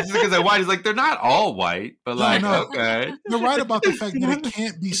 Oh, it's because they're white. It's like they're not all white, but like, okay. They're right about the fact that it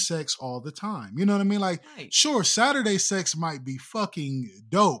can't be sex all the time. You know what I mean? Like, sure, Saturday sex might be fucking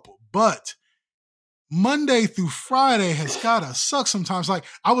dope, but Monday through Friday has gotta suck sometimes. Like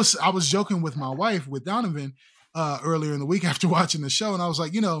I was joking with my wife, with Donovan, earlier in the week after watching the show, and I was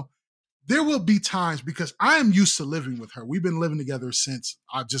like, there will be times, because I am used to living with her. We've been living together since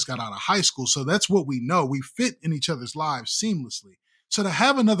I just got out of high school, so that's what we know. We fit in each other's lives seamlessly. So to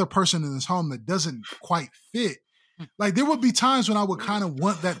have another person in this home that doesn't quite fit, like there would be times when I would kind of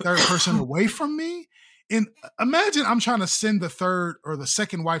want that third person away from me. And imagine I'm trying to send the third or the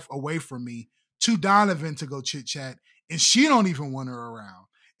second wife away from me to Donovan to go chit chat, and she don't even want her around.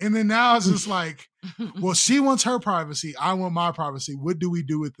 And then now it's just like, well, she wants her privacy. I want my privacy. What do we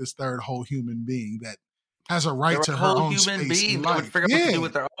do with this third whole human being that has a right to her own space? Human being that would figure out what to do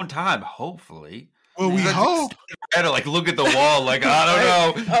with their own time, hopefully. Well, we hope. Like look at the wall, like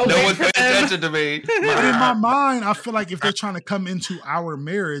I don't know, no one's paying attention to me. But in my mind, I feel like if they're trying to come into our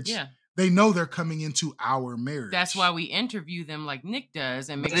marriage, they know they're coming into our marriage. That's why we interview them like Nick does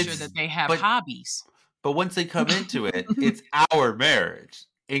and make sure that they have hobbies. But once they come into it, it's our marriage,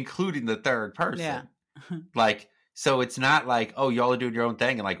 including the third person. Yeah. Like, so it's not like, oh, y'all are doing your own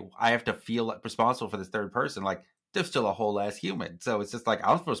thing, and like I have to feel responsible for this third person. Like, they're still a whole ass human. So it's just like,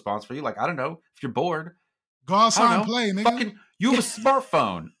 I'll feel responsible for you. Like, I don't know, if you're bored, go outside and play, nigga. Fucking, you have a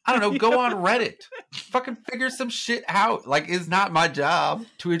smartphone. I don't know, go on Reddit. Fucking figure some shit out. Like, it's not my job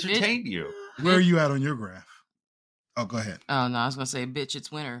to entertain you. Where are you at on your graph? Oh, go ahead. Oh, no, I was going to say, bitch, it's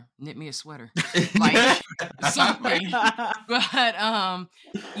winter. Knit me a sweater. Like, something. But, I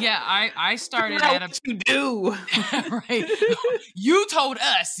started at what you do. Right. You told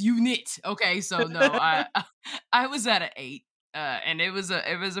us you knit. Okay, so no, I was at an 8. And it was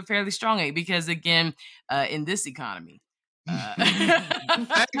a fairly strong 8 because, again, in this economy,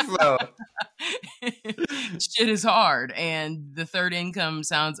 shit is hard, and the third income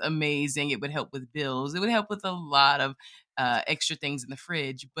sounds amazing. It would help with bills. It would help with a lot of extra things in the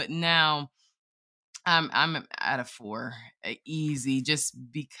fridge. But now I'm at a 4, easy, just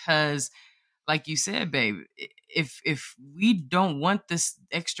because, like you said, babe, if we don't want this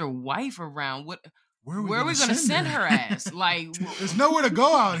extra wife around, where are we going to send her ass? Like, there's nowhere to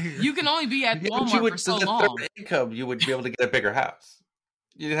go out here. You can only be at Walmart for so long. Third income, you would be able to get a bigger house.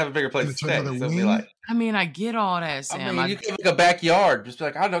 You'd have a bigger place to stay. So be like, I mean, I get all that, Sam. I mean, you can make a backyard. Just be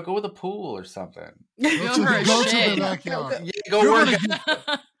like, I don't know, go with a pool or something. Go to the backyard. Yeah, go work.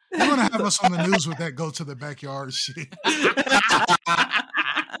 You're going to have us on the news with that go to the backyard shit.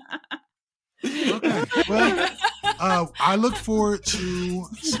 Okay. Well, I look forward to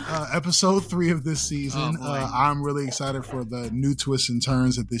episode 3 of this season. I'm really excited for the new twists and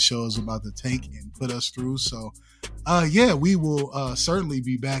turns that this show is about to take and put us through. So, we will certainly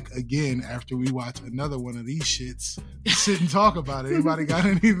be back again after we watch another one of these shits. Sit and talk about it. Anybody got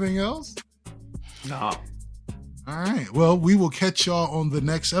anything else? No. All right. Well, we will catch y'all on the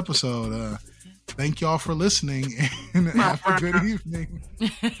next episode. Thank y'all for listening and have a good evening.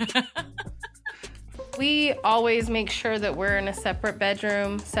 We always make sure that we're in a separate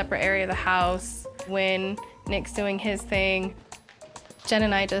bedroom, separate area of the house. When Nick's doing his thing, Jen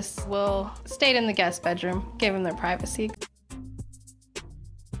and I just will stay in the guest bedroom, give them their privacy.